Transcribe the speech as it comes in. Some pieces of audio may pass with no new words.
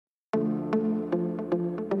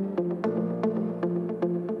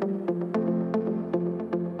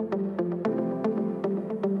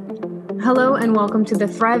Hello and welcome to the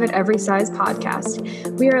Thrive at Every Size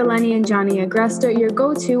podcast. We are Eleni and Johnny Agresta, your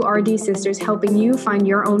go-to RD sisters helping you find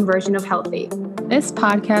your own version of healthy. This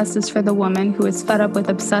podcast is for the woman who is fed up with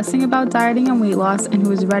obsessing about dieting and weight loss and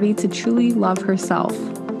who is ready to truly love herself.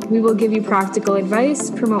 We will give you practical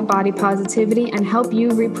advice, promote body positivity, and help you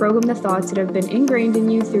reprogram the thoughts that have been ingrained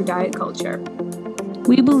in you through diet culture.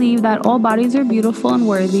 We believe that all bodies are beautiful and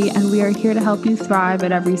worthy, and we are here to help you thrive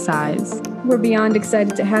at every size. We're beyond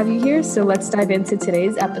excited to have you here, so let's dive into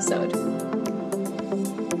today's episode.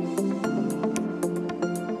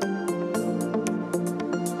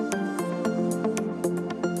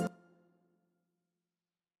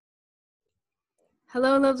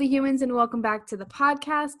 Hello, lovely humans, and welcome back to the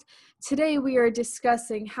podcast. Today, we are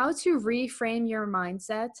discussing how to reframe your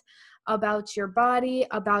mindset about your body,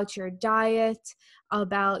 about your diet,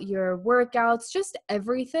 about your workouts, just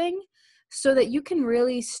everything, so that you can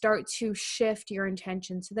really start to shift your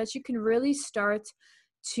intention, so that you can really start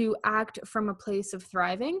to act from a place of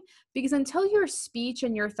thriving. Because until your speech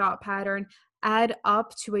and your thought pattern add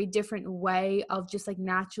up to a different way of just like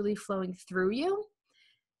naturally flowing through you,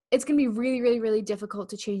 it's going to be really, really, really difficult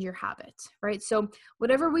to change your habit, right? So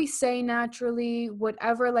whatever we say naturally,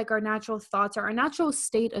 whatever like our natural thoughts are, our natural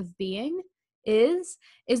state of being is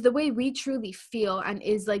the way we truly feel and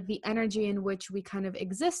is like the energy in which we kind of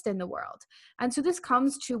exist in the world. And so this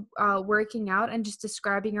comes to working out and just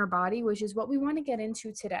describing our body, which is what we want to get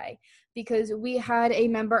into today, because we had a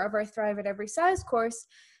member of our Thrive at Every Size course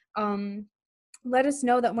let us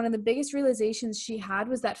know that one of the biggest realizations she had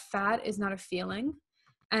was that fat is not a feeling.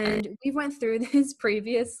 And we went through this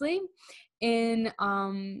previously in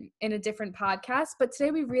a different podcast, but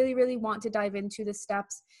today we really, really want to dive into the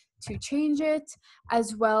steps to change it,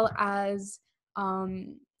 as well as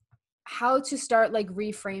how to start like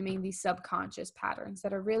reframing these subconscious patterns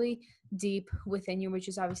that are really deep within you, which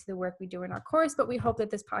is obviously the work we do in our course, but we hope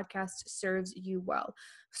that this podcast serves you well.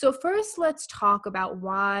 So first, let's talk about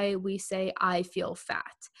why we say I feel fat.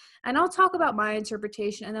 And I'll talk about my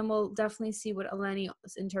interpretation, and then we'll definitely see what Eleni's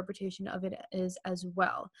interpretation of it is as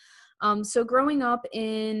well. So growing up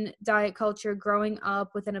in diet culture, growing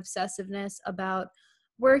up with an obsessiveness about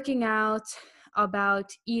working out,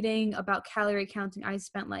 about eating, about calorie counting, I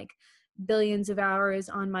spent like billions of hours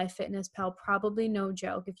on MyFitnessPal, probably no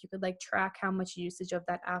joke. If you could like track how much usage of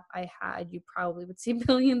that app I had, you probably would see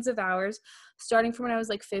billions of hours, starting from when I was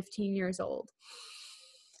like 15 years old.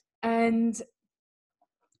 And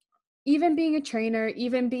even being a trainer,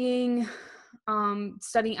 even being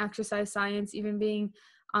studying exercise science, even being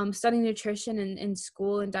studying nutrition in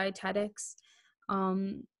school and dietetics,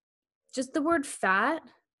 just the word fat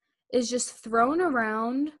is just thrown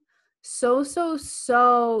around so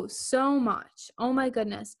much. Oh my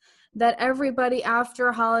goodness. That everybody after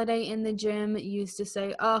a holiday in the gym used to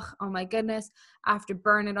say, oh my goodness, I have to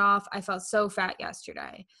burn it off. I felt so fat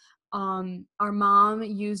yesterday. Our mom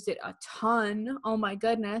used it a ton. Oh my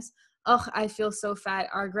goodness. Ugh, I feel so fat.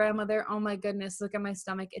 Our grandmother, oh my goodness, look at my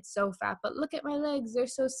stomach. It's so fat. But look at my legs. They're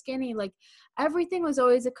so skinny. Like everything was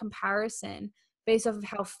always a comparison based off of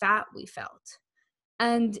how fat we felt.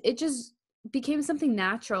 And it just became something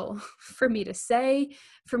natural for me to say,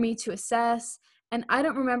 for me to assess. And I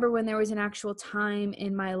don't remember when there was an actual time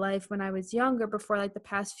in my life when I was younger, before like the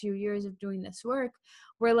past few years of doing this work,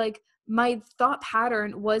 where like my thought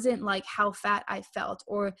pattern wasn't like how fat I felt,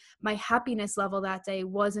 or my happiness level that day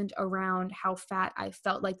wasn't around how fat I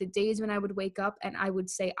felt. Like the days when I would wake up and I would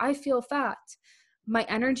say, I feel fat, my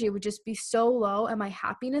energy would just be so low, and my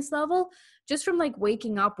happiness level just from like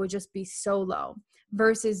waking up would just be so low,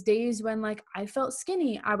 versus days when like I felt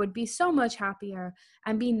skinny, I would be so much happier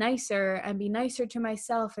and be nicer to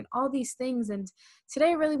myself and all these things. And today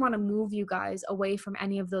I really want to move you guys away from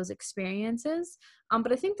any of those experiences.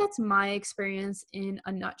 But I think that's my experience in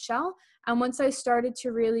a nutshell. And once I started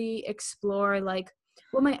to really explore like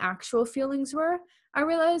what my actual feelings were, I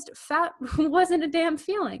realized fat wasn't a damn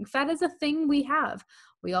feeling. Fat is a thing we have.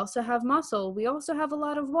 We also have muscle. We also have a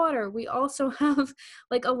lot of water. We also have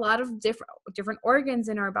like a lot of different organs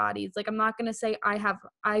in our bodies. Like I'm not going to say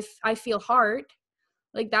I feel heart.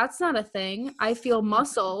 Like that's not a thing. I feel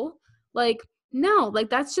muscle. Like no, like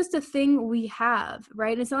that's just a thing we have,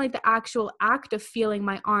 right? It's not like the actual act of feeling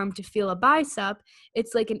my arm to feel a bicep.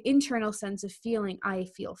 It's like an internal sense of feeling I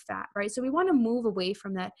feel fat, right? So we want to move away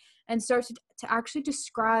from that and start to actually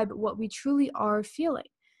describe what we truly are feeling,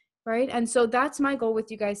 right? And so that's my goal with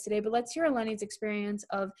you guys today. But let's hear Eleni's experience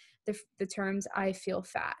of the terms I feel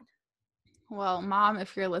fat. Well, Mom,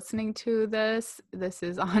 if you're listening to this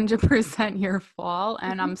is 100% your fault.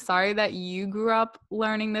 And I'm sorry that you grew up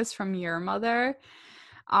learning this from your mother.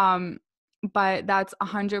 but that's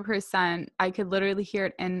 100%. I could literally hear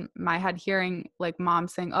it in my head, hearing like mom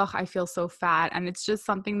saying, "Oh, I feel so fat." And it's just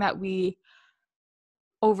something that we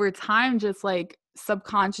over time just like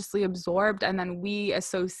subconsciously absorbed, and then we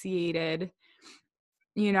associated,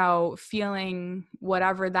 feeling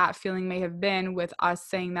whatever that feeling may have been with us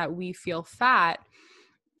saying that we feel fat.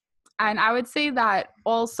 And I would say that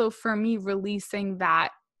also for me, releasing that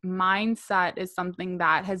mindset is something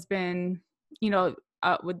that has been,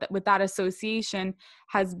 with that association,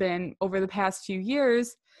 has been over the past few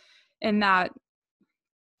years, in that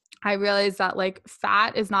I realized that like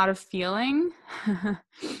fat is not a feeling.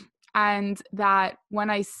 And that when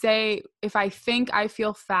if I think I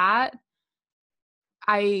feel fat,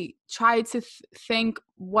 I try to think,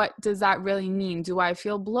 what does that really mean? Do I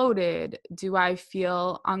feel bloated? Do I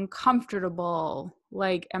feel uncomfortable?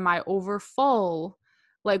 Like, am I over full?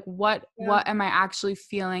 Like, what am I actually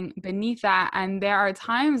feeling beneath that? And there are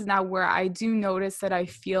times now where I do notice that I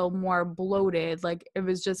feel more bloated. Like, it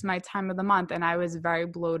was just my time of the month and I was very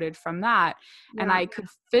bloated from that. Yeah. And I could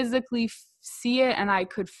physically see it, and I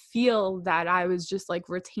could feel that I was just like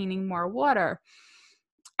retaining more water.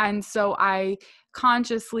 And so I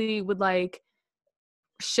consciously would like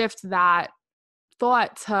shift that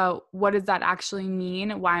thought to, what does that actually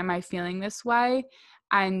mean? Why am I feeling this way?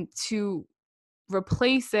 And to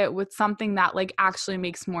replace it with something that like actually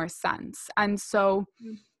makes more sense. And so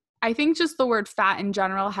I think just the word fat in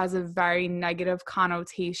general has a very negative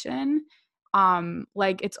connotation.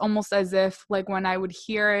 Like, it's almost as if like when I would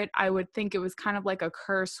hear it, I would think it was kind of like a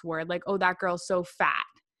curse word, like, oh, that girl's so fat,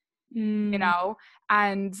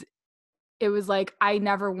 and it was like, I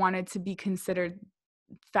never wanted to be considered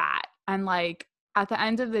fat. And like, at the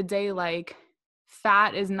end of the day, like,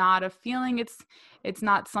 fat is not a feeling. It's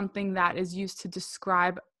not something that is used to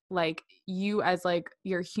describe like you as like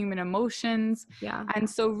your human emotions. Yeah. And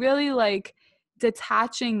so really like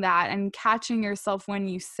detaching that and catching yourself when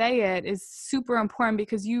you say it is super important,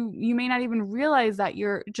 because you may not even realize that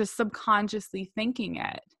you're just subconsciously thinking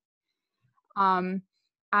it.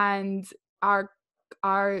 And our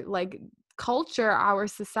like culture, our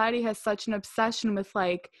society has such an obsession with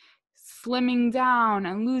like slimming down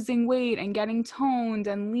and losing weight and getting toned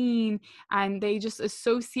and lean, and they just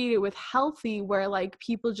associate it with healthy, where like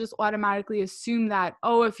people just automatically assume that,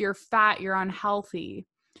 oh, if you're fat, you're unhealthy.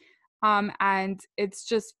 And it's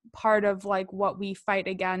just part of like what we fight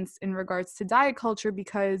against in regards to diet culture,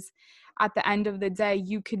 because at the end of the day,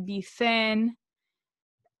 you could be thin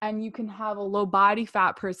and you can have a low body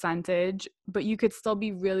fat percentage, but you could still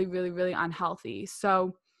be really, really, really unhealthy.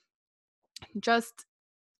 So just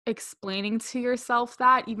explaining to yourself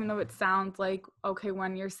that, even though it sounds like, okay,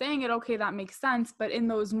 when you're saying it, okay, that makes sense. But in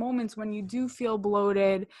those moments when you do feel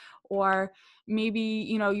bloated, or maybe,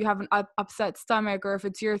 you have an upset stomach, or if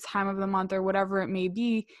it's your time of the month or whatever it may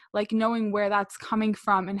be, like knowing where that's coming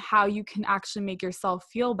from and how you can actually make yourself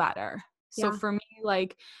feel better. So for me,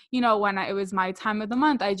 like, when it was my time of the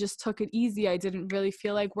month, I just took it easy. I didn't really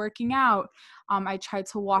feel like working out. I tried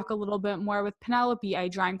to walk a little bit more with Penelope. I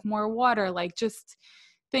drank more water, like just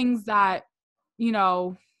things that,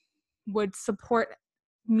 would support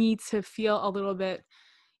me to feel a little bit,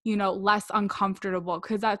 less uncomfortable,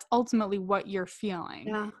 because that's ultimately what you're feeling.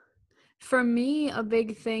 Yeah. For me, a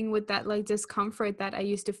big thing with that like discomfort that I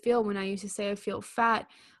used to feel when I used to say I feel fat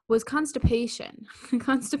was constipation.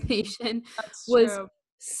 Constipation was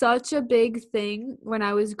such a big thing when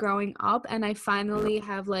I was growing up, and I finally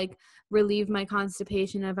have like relieved my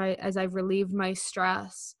constipation as I've relieved my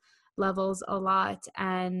stress levels a lot,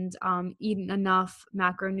 and eaten enough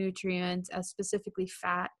macronutrients, specifically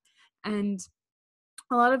fat, and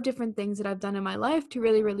a lot of different things that I've done in my life to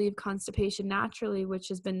really relieve constipation naturally, which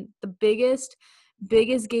has been the biggest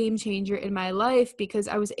game changer in my life, because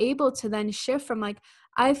I was able to then shift from like,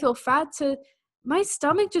 I feel fat, to my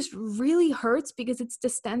stomach just really hurts because it's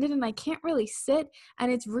distended and I can't really sit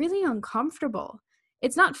and it's really uncomfortable.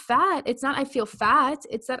 It's not fat. It's not I feel fat.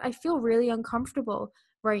 It's that I feel really uncomfortable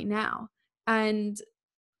right now. And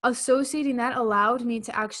associating that allowed me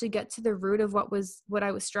to actually get to the root of what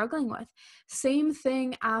I was struggling with. Same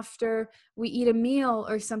thing after we eat a meal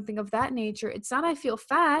or something of that nature. It's not I feel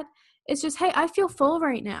fat. It's just, hey, I feel full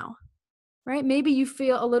right now, right? Maybe you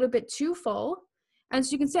feel a little bit too full. And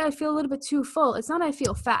so you can say, I feel a little bit too full. It's not I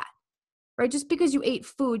feel fat, right? Just because you ate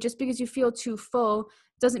food, just because you feel too full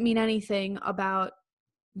doesn't mean anything about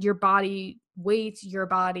your body weight, your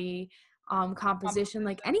body composition,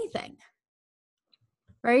 like anything.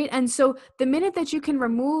 Right? And so the minute that you can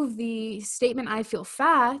remove the statement, I feel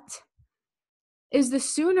fat, is the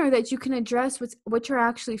sooner that you can address what you're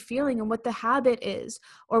actually feeling and what the habit is,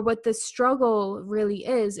 or what the struggle really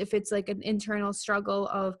is, if it's like an internal struggle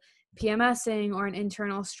of PMSing or an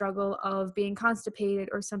internal struggle of being constipated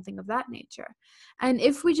or something of that nature. And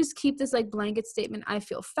if we just keep this like blanket statement, I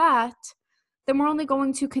feel fat, then we're only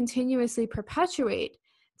going to continuously perpetuate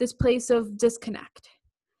this place of disconnect,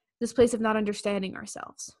 this place of not understanding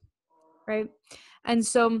ourselves, right? And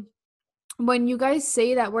so when you guys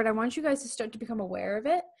say that word, I want you guys to start to become aware of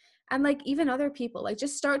it. And like even other people, like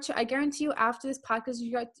just start to, I guarantee you after this podcast,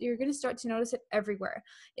 you're going to start to notice it everywhere.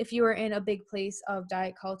 If you are in a big place of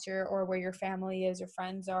diet culture, or where your family is, your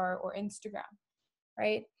friends are, or Instagram,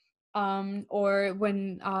 right? Or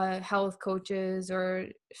when health coaches or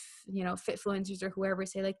fitfluencers or whoever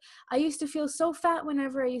say like, I used to feel so fat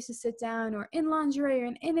whenever I used to sit down or in lingerie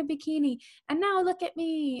or in a bikini, and now look at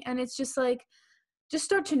me. And it's just like, just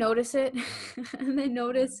start to notice it and then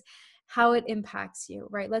notice how it impacts you,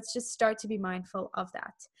 right? Let's just start to be mindful of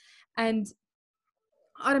that. And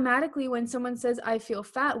automatically when someone says, I feel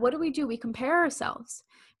fat, what do? We compare ourselves,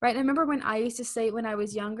 right? And I remember when I used to say it when I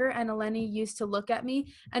was younger, and Eleni used to look at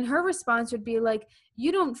me and her response would be like,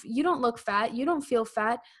 you don't look fat. You don't feel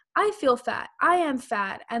fat. I feel fat. I am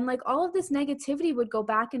fat. And like all of this negativity would go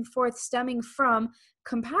back and forth stemming from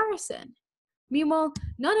comparison. Meanwhile,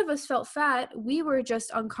 none of us felt fat. We were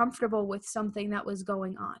just uncomfortable with something that was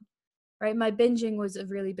going on, right? My binging was a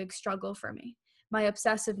really big struggle for me. My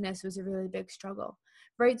obsessiveness was a really big struggle,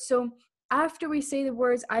 right? So after we say the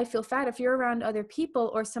words, I feel fat, if you're around other people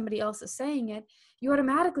or somebody else is saying it, you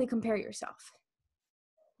automatically compare yourself,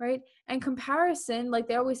 right? And comparison, like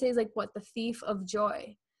they always say, is like what? The thief of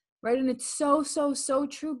joy, right? And it's so, so, so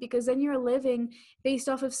true, because then you're living based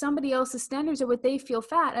off of somebody else's standards of what they feel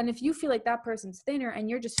fat. And if you feel like that person's thinner and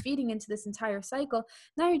you're just feeding into this entire cycle,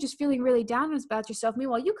 now you're just feeling really down about yourself.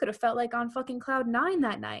 Meanwhile, you could have felt like on fucking cloud 9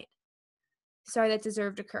 that night. Sorry, that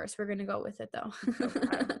deserved a curse. We're going to go with it though.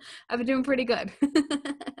 Okay. I've been doing pretty good.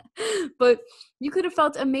 But you could have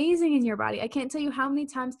felt amazing in your body. I can't tell you how many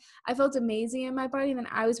times I felt amazing in my body, and then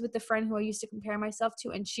I was with the friend who I used to compare myself to,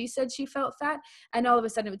 and she said she felt fat, and all of a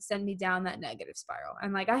sudden it would send me down that negative spiral.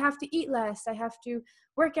 I'm like, I have to eat less. I have to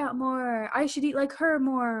work out more. I should eat like her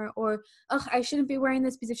more. Or, ugh, I shouldn't be wearing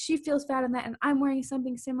this because if she feels fat in that and I'm wearing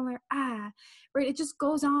something similar, right? It just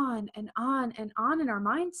goes on and on and on in our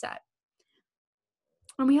mindset.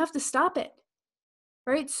 And we have to stop it,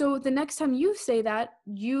 right? So the next time you say that,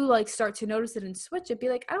 you like start to notice it and switch it. Be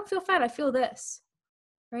like, I don't feel fat. I feel this,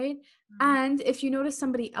 right? And if you notice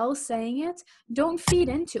somebody else saying it, don't feed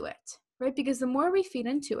into it, right? Because the more we feed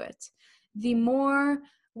into it, the more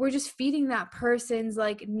we're just feeding that person's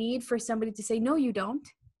like need for somebody to say, no, you don't.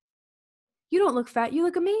 You don't look fat, you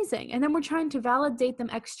look amazing. And then we're trying to validate them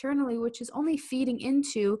externally, which is only feeding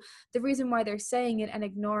into the reason why they're saying it and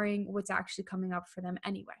ignoring what's actually coming up for them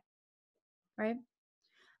anyway, right?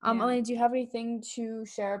 Elaine, do you have anything to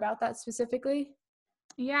share about that specifically?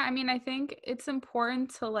 Yeah, I mean, I think it's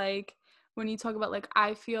important to like, when you talk about like,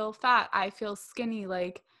 I feel fat, I feel skinny,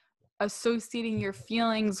 like associating your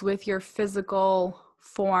feelings with your physical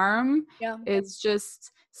form is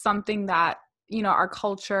just something that, our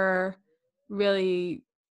culture really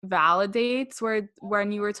validates. Where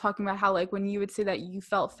when you were talking about how like when you would say that you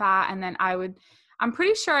felt fat, and then I'm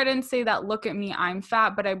pretty sure I didn't say that, look at me, I'm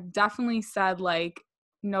fat, but I definitely said like,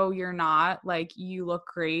 no, you're not, like you look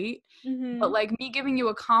great. But like me giving you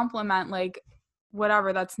a compliment, like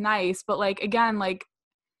whatever, that's nice, but like again, like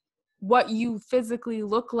what you physically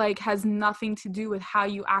look like has nothing to do with how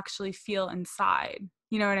you actually feel inside.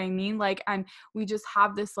 You know what I mean? Like, and we just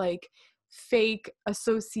have this like fake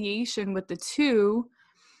association with the two,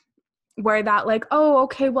 where that like, oh,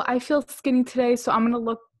 okay, well, I feel skinny today, so I'm going to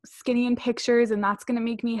look skinny in pictures and that's going to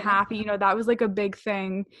make me happy. That was like a big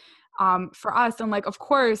thing for us. And like, of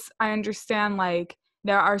course, I understand like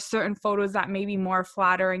there are certain photos that may be more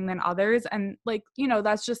flattering than others. And like,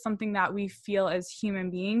 that's just something that we feel as human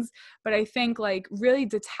beings. But I think like really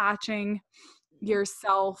detaching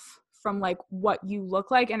yourself from like what you look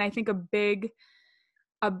like. And I think a big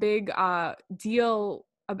deal,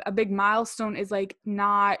 a big milestone is like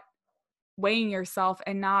not weighing yourself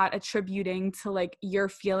and not attributing to like your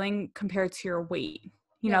feeling compared to your weight.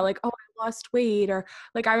 Like, oh, I lost weight, or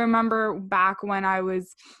like I remember back when I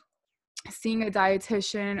was seeing a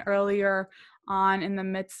dietitian earlier on in the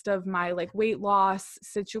midst of my like weight loss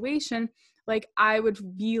situation, like I would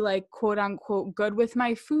be like quote unquote good with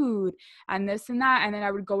my food and this and that, and then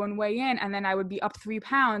I would go and weigh in, and then I would be up 3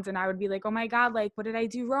 pounds, and I would be like, oh my God, like what did I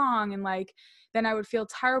do wrong? And like then I would feel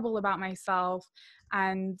terrible about myself.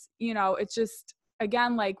 And it's just,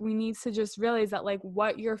 again, like we need to just realize that like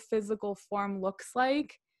what your physical form looks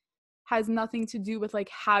like has nothing to do with like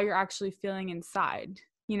how you're actually feeling inside.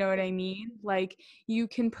 You know what I mean? Like you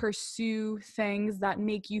can pursue things that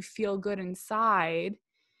make you feel good inside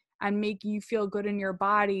and make you feel good in your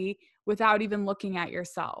body without even looking at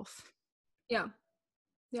yourself. Yeah.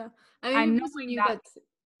 Yeah. I mean, And maybe it wasn't knowing you that, that,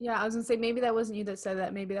 yeah, I was gonna say maybe that wasn't you that said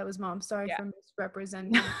that. Maybe that was mom. Sorry yeah. for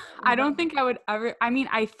misrepresenting. I don't think I would ever, I mean,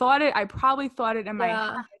 I probably thought it in my head,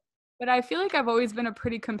 Yeah. but I feel like I've always been a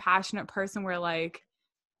pretty compassionate person where like,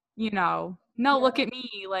 you know, no, Yeah. look at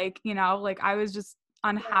me. Like, you know, like I was just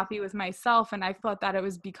Yeah. unhappy with myself. And I thought that it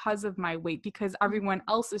was because of my weight, because everyone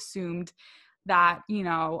else assumed that, you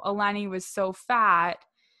know, Eleni was so fat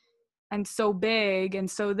and so big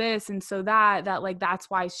and so this and so that, that like that's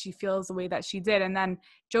why she feels the way that she did. And then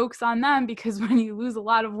jokes on them, because when you lose a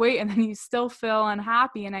lot of weight and then you still feel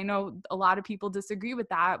unhappy, and I know a lot of people disagree with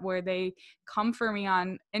that, where they come for me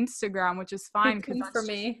on Instagram, which is They fine because come for that's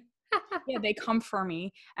just, me. yeah, they come for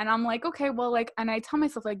me. And I'm like, okay, well, like, and I tell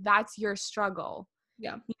myself like that's your struggle,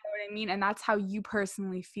 Yeah. you know what I mean? And that's how you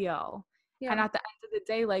personally feel. And Yeah. at the end of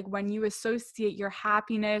the day, like when you associate your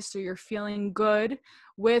happiness or you're feeling good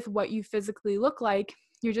with what you physically look like,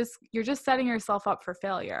 you're just setting yourself up for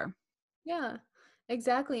failure. Yeah.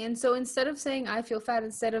 Exactly. And so instead of saying I feel fat,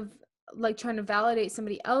 instead of like trying to validate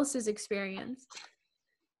somebody else's experience,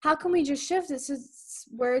 how can we just shift it to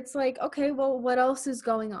where it's like, okay, well, what else is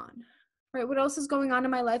going on? Right? What else is going on in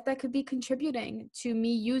my life that could be contributing to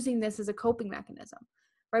me using this as a coping mechanism?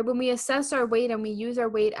 Right? When we assess our weight and we use our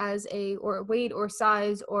weight as or weight or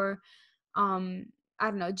size or um I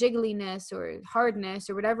don't know, jiggliness or hardness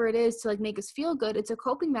or whatever it is to like make us feel good, it's a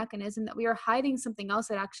coping mechanism that we are hiding something else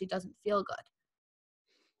that actually doesn't feel good.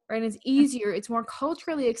 Right? And it's easier, it's more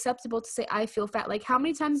culturally acceptable to say I feel fat. Like how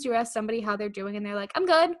many times do you ask somebody how they're doing and they're like, I'm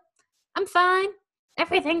good, I'm fine,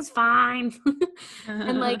 everything's fine.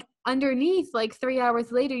 And like underneath, like 3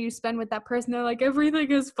 hours later you spend with that person, they're like, everything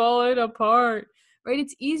is falling apart. Right?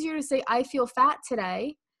 It's easier to say I feel fat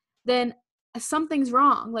today than something's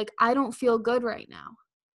wrong. Like I don't feel good right now.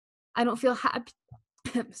 I don't feel happy.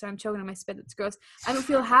 Sorry, I'm choking on my spit. It's gross. I don't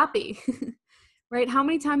feel happy. Right? How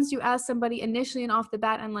many times do you ask somebody initially and off the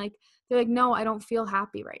bat and like they're like, no, I don't feel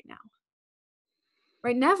happy right now.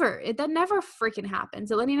 Right? Never. That never freaking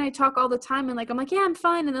happens. Eleni and I talk all the time and like I'm like, yeah, I'm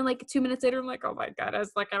fine. And then like 2 minutes later, I'm like, oh my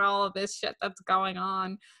goodness, look at all of this shit that's going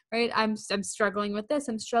on. Right? I'm struggling with this,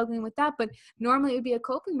 I'm struggling with that. But normally it would be a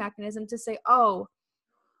coping mechanism to say, oh,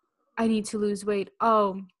 I need to lose weight.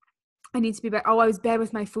 Oh, I need to be better. Oh, I was bad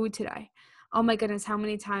with my food today. Oh my goodness, how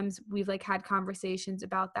many times we've like had conversations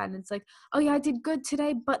about that. And it's like, oh yeah, I did good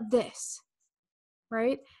today, but this.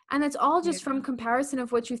 Right? And it's all Yeah. just from comparison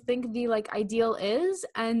of what you think the like ideal is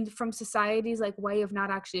and from society's like way of not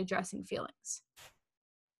actually addressing feelings.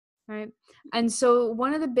 Right? And so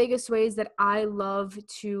one of the biggest ways that I love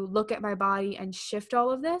to look at my body and shift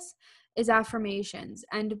all of this is affirmations.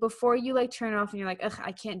 And before you like turn it off and you're like, ugh,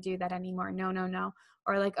 I can't do that anymore. No, no, no.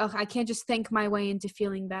 Or like, ugh, I can't just think my way into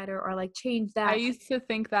feeling better or like change I that. used to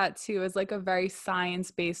think that too, as like a very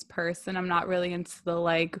science-based person. I'm not really into the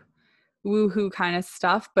like woohoo kind of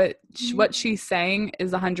stuff, but what she's saying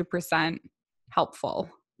is 100% helpful.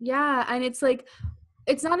 Yeah. And it's like,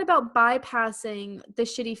 it's not about bypassing the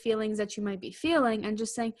shitty feelings that you might be feeling and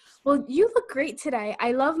just saying, well, you look great today.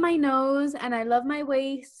 I love my nose and I love my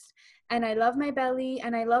waist and I love my belly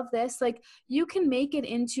and I love this. Like you can make it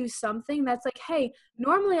into something that's like, hey,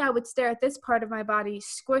 normally I would stare at this part of my body,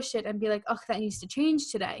 squish it and be like, oh, that needs to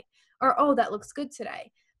change today. Or, oh, that looks good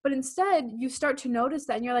today. But instead, you start to notice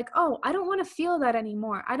that and you're like, oh, I don't want to feel that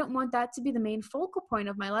anymore. I don't want that to be the main focal point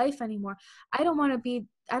of my life anymore. I don't want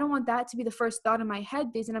that to be the first thought in my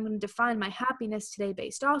head because then I'm going to define my happiness today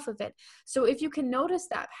based off of it. So if you can notice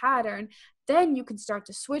that pattern, then you can start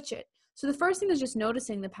to switch it. So the first thing is just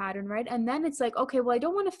noticing the pattern, right? And then it's like, okay, well, I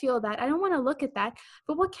don't want to feel that. I don't want to look at that.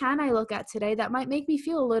 But what can I look at today that might make me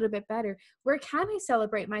feel a little bit better? Where can I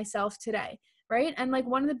celebrate myself today? Right? And like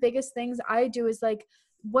one of the biggest things I do is like,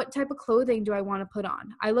 what type of clothing do I want to put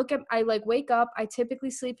on? I like wake up, I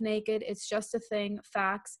typically sleep naked. It's just a thing,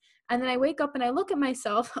 facts. And then I wake up and I look at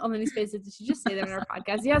myself. Oh, many spaces. Did you just say that in our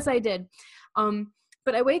podcast? Yes, I did.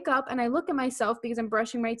 But I wake up and I look at myself because I'm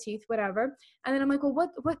brushing my teeth, whatever. And then I'm like,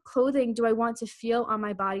 well, what clothing do I want to feel on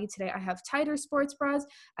my body today? I have tighter sports bras.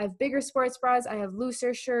 I have bigger sports bras. I have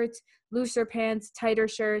looser shirts, looser pants, tighter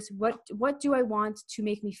shirts. What do I want to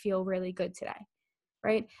make me feel really good today?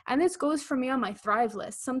 Right? And this goes for me on my thrive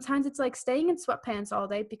list. Sometimes it's like staying in sweatpants all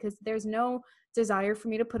day because there's no desire for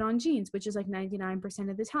me to put on jeans, which is like 99%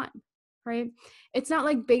 of the time. right? It's not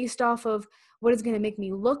like based off of what is going to make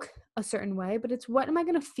me look a certain way, but it's what am I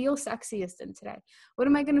going to feel sexiest in today? What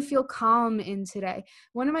am I going to feel calm in today?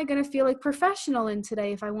 When am I going to feel like professional in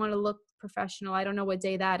today if I want to look professional? I don't know what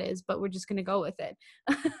day that is, but we're just going to go with it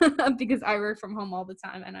because I work from home all the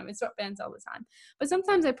time and I'm in sweatpants all the time. But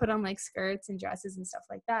sometimes I put on like skirts and dresses and stuff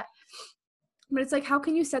like that. But it's like, how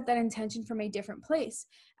can you set that intention from a different place?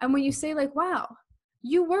 And when you say like, wow,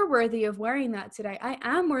 you were worthy of wearing that today. I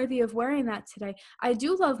am worthy of wearing that today. I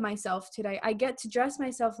do love myself today. I get to dress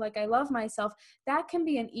myself like I love myself. That can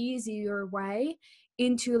be an easier way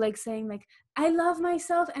into like saying like, I love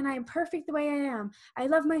myself and I'm perfect the way I am. I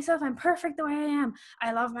love myself. I'm perfect the way I am.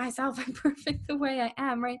 I love myself. I'm perfect the way I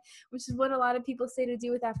am, right? Which is what a lot of people say to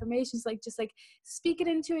do with affirmations, like just like speak it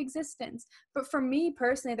into existence. But for me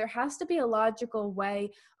personally, there has to be a logical way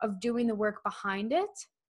of doing the work behind it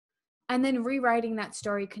and then rewriting that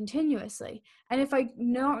story continuously. And if I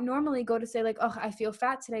normally go to say like, oh, I feel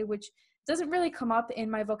fat today, which doesn't really come up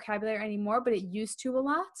in my vocabulary anymore, but it used to a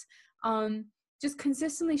lot, just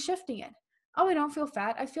consistently shifting it. Oh, I don't feel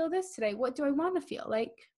fat. I feel this today. What do I want to feel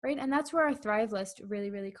like? Right. And that's where our Thrive list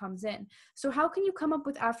really, really comes in. So how can you come up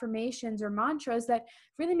with affirmations or mantras that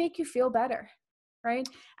really make you feel better? Right.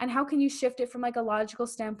 And how can you shift it from like a logical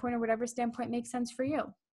standpoint or whatever standpoint makes sense for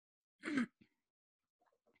you?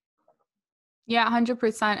 Yeah,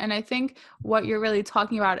 100%. And I think what you're really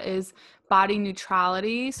talking about is body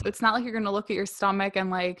neutrality. So it's not like you're going to look at your stomach and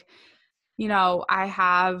like, I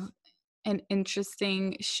have an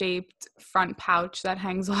interesting shaped front pouch that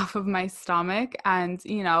hangs off of my stomach. And,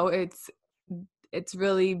 it's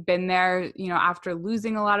really been there, after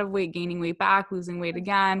losing a lot of weight, gaining weight back, losing weight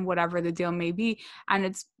again, whatever the deal may be. And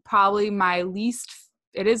it's probably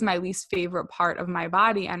it is my least favorite part of my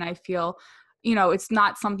body. And I feel, it's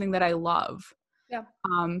not something that I love. Yeah.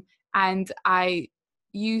 And I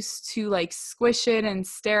used to like squish it and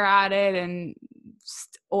stare at it and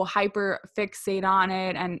hyper fixate on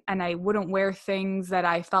it. And I wouldn't wear things that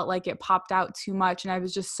I felt like it popped out too much. And I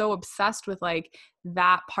was just so obsessed with like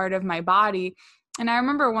that part of my body. And I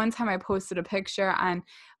remember one time I posted a picture and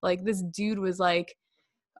like this dude was like,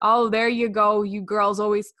 oh, there you go, you girls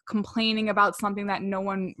always complaining about something that no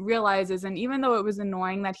one realizes. And even though it was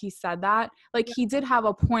annoying that he said that, like he did have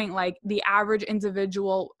a point, like the average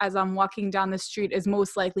individual as I'm walking down the street is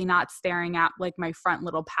most likely not staring at like my front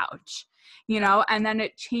little pouch, and then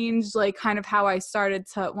it changed like kind of how I started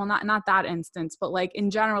to, well, not that instance, but like in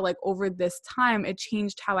general, like over this time, it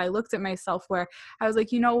changed how I looked at myself where I was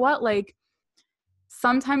like, you know what, like,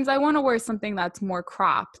 sometimes I want to wear something that's more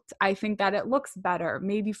cropped. I think that it looks better.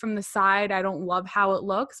 Maybe from the side, I don't love how it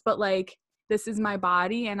looks, but like this is my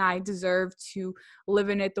body and I deserve to live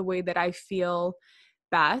in it the way that I feel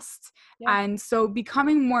best. Yeah. And so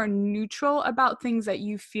becoming more neutral about things that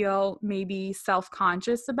you feel maybe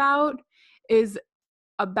self-conscious about is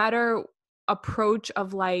a better approach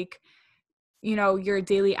of like, your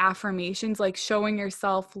daily affirmations, like showing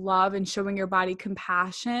yourself love and showing your body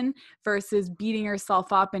compassion versus beating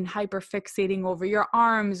yourself up and hyper fixating over your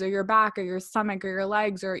arms or your back or your stomach or your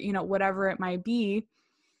legs or, whatever it might be.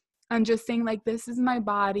 And just saying like, this is my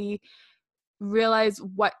body. Realize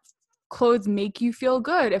what clothes make you feel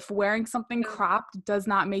good. If wearing something cropped does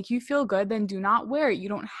not make you feel good, then do not wear it. You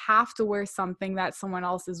don't have to wear something that someone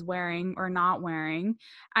else is wearing or not wearing.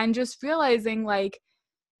 And just realizing like,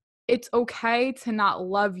 it's okay to not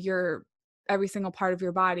love every single part of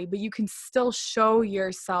your body, but you can still show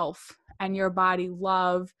yourself and your body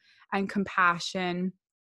love and compassion.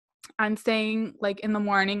 And saying like in the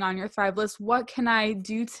morning on your Thrive list, what can I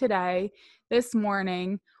do today, this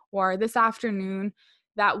morning or this afternoon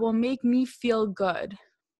that will make me feel good?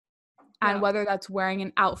 And whether that's wearing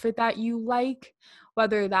an outfit that you like,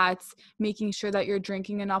 whether that's making sure that you're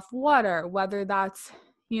drinking enough water, whether that's,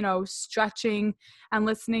 stretching and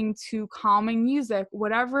listening to calming music,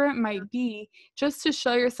 whatever it might be, just to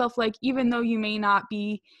show yourself like, even though you may not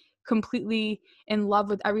be completely in love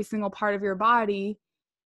with every single part of your body,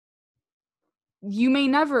 you may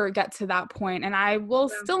never get to that point, and I will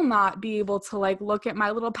still not be able to like look at my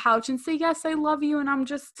little pouch and say, yes, I love you and I'm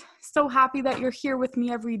just so happy that you're here with me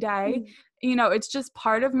every day. It's just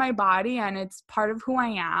part of my body and it's part of who I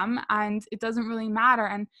am, and it doesn't really matter.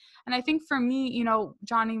 And I think for me,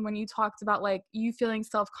 Johnny, when you talked about like you feeling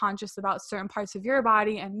self-conscious about certain parts of your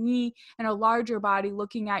body and me in a larger body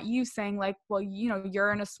looking at you saying like, well,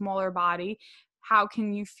 you're in a smaller body, how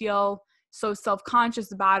can you feel so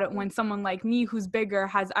self-conscious about it when someone like me who's bigger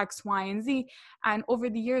has X, Y, and Z? And over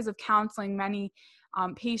the years of counseling many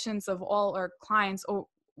patients of all or clients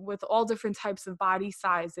with all different types of body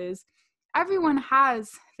sizes, everyone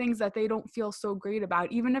has things that they don't feel so great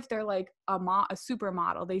about. Even if they're like a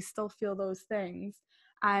supermodel, they still feel those things.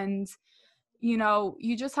 And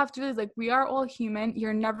you just have to realize, like, we are all human.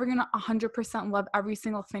 You're never going to 100% love every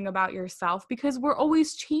single thing about yourself because we're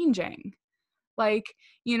always changing. Like,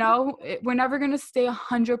 we're never going to stay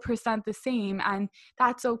 100% the same, and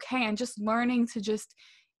that's okay. And just learning to just,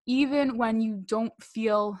 even when you don't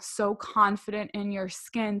feel so confident in your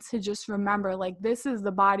skin, to just remember, like, this is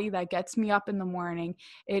the body that gets me up in the morning.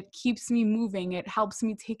 It keeps me moving. It helps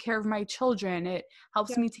me take care of my children. It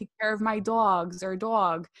helps me take care of my dog,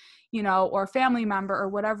 or family member, or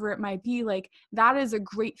whatever it might be. Like, that is a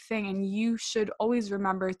great thing. And you should always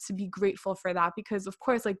remember to be grateful for that, because of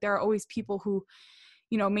course, like, there are always people who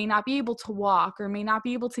may not be able to walk or may not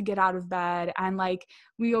be able to get out of bed. And like,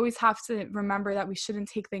 we always have to remember that we shouldn't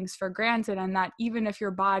take things for granted, and that even if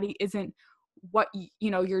your body isn't what,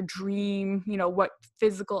 your dream, what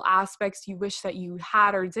physical aspects you wish that you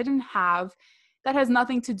had or didn't have, that has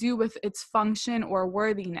nothing to do with its function or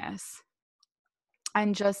worthiness.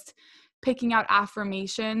 And just picking out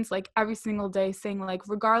affirmations like every single day, saying like,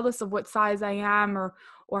 regardless of what size I am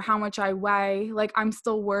or how much I weigh, like, I'm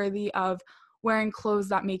still worthy of wearing clothes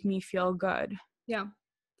that make me feel good. Yeah.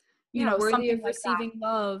 Worthy of receiving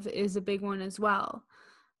love is a big one as well.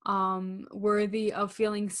 Worthy of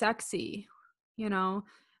feeling sexy, all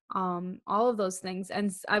of those things.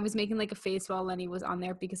 And I was making like a face while Lenny was on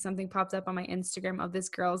there because something popped up on my Instagram of this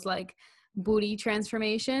girl's like booty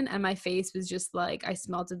transformation, and my face was just like, I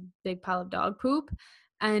smelled a big pile of dog poop.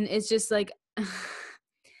 And it's just like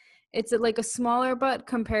it's like a smaller butt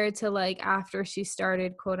compared to like after she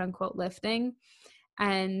started quote unquote lifting.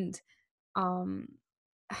 And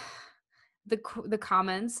the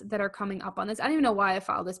comments that are coming up on this, I don't even know why I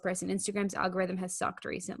follow this person. Instagram's algorithm has sucked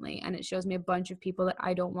recently, and it shows me a bunch of people that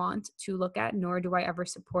I don't want to look at, nor do I ever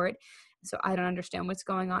support. So I don't understand what's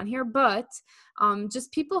going on here. But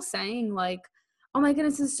just people saying like, oh my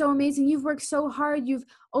goodness, this is so amazing. You've worked so hard. You've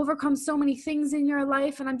overcome so many things in your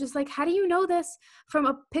life. And I'm just like, how do you know this from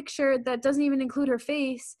a picture that doesn't even include her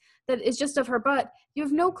face, that is just of her butt? You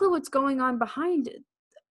have no clue what's going on behind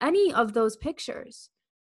any of those pictures,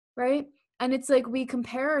 right? And it's like, we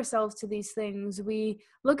compare ourselves to these things. We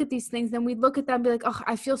look at these things, then we look at them and be like, oh,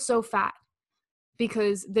 I feel so fat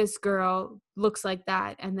because this girl looks like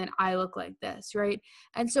that, and then I look like this, right?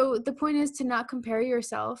 And so the point is to not compare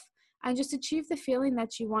yourself and just achieve the feeling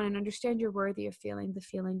that you want, and understand you're worthy of feeling the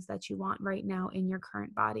feelings that you want right now in your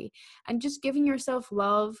current body. And just giving yourself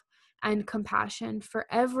love and compassion for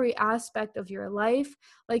every aspect of your life.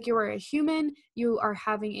 Like, you are a human, you are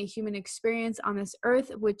having a human experience on this earth,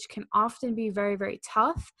 which can often be very, very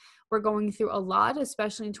tough. We're going through a lot,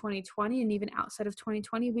 especially in 2020, and even outside of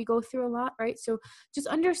 2020, we go through a lot, right? So just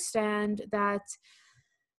understand that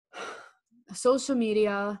social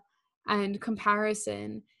media and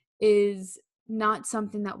comparison is not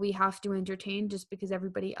something that we have to entertain just because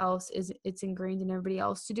everybody else it's ingrained in everybody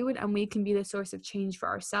else to do it. And we can be the source of change for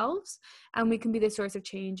ourselves, and we can be the source of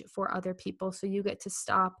change for other people. So you get to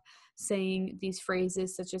stop saying these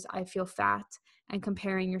phrases such as I feel fat and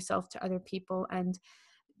comparing yourself to other people, and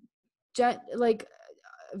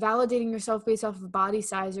validating yourself based off of body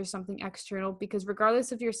size or something external. Because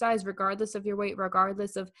regardless of your size, regardless of your weight,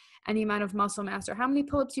 regardless of any amount of muscle mass or how many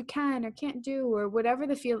pull-ups you can or can't do, or whatever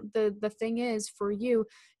the thing is for you,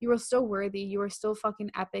 you are still worthy. You are still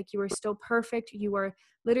fucking epic. You are still perfect. You are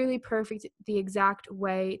literally perfect the exact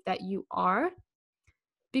way that you are.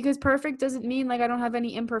 Because perfect doesn't mean like I don't have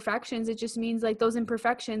any imperfections. It just means like those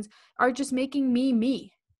imperfections are just making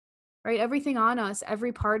me, right? Everything on us,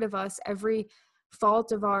 every part of us, every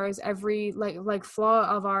fault of ours, every like flaw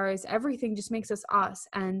of ours, everything just makes us us.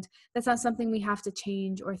 And that's not something we have to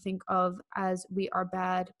change or think of as we are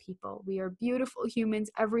bad people. We are beautiful humans,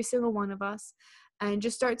 every single one of us. And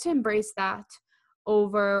just start to embrace that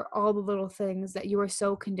over all the little things that you are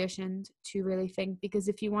so conditioned to really think. Because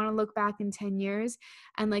if you want to look back in 10 years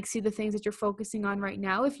and like see the things that you're focusing on right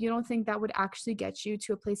now, if you don't think that would actually get you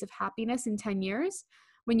to a place of happiness in 10 years,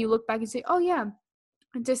 when you look back and say, oh yeah,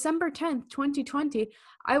 December 10th, 2020,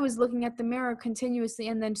 I was looking at the mirror continuously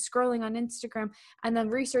and then scrolling on Instagram and then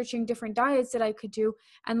researching different diets that I could do.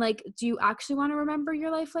 And like, do you actually want to remember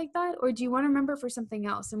your life like that? Or do you want to remember it for something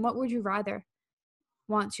else? And what would you rather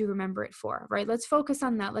want to remember it for, right? Let's focus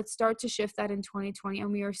on that. Let's start to shift that in 2020.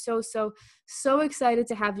 And we are so excited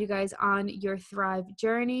to have you guys on your Thrive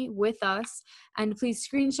journey with us. And please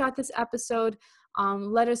screenshot this episode.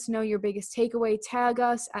 Let us know your biggest takeaway. Tag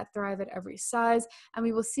us at Thrive at Every Size, and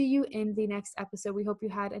we will see you in the next episode. We hope you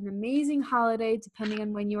had an amazing holiday, depending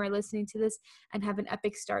on when you are listening to this, and have an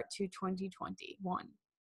epic start to 2021.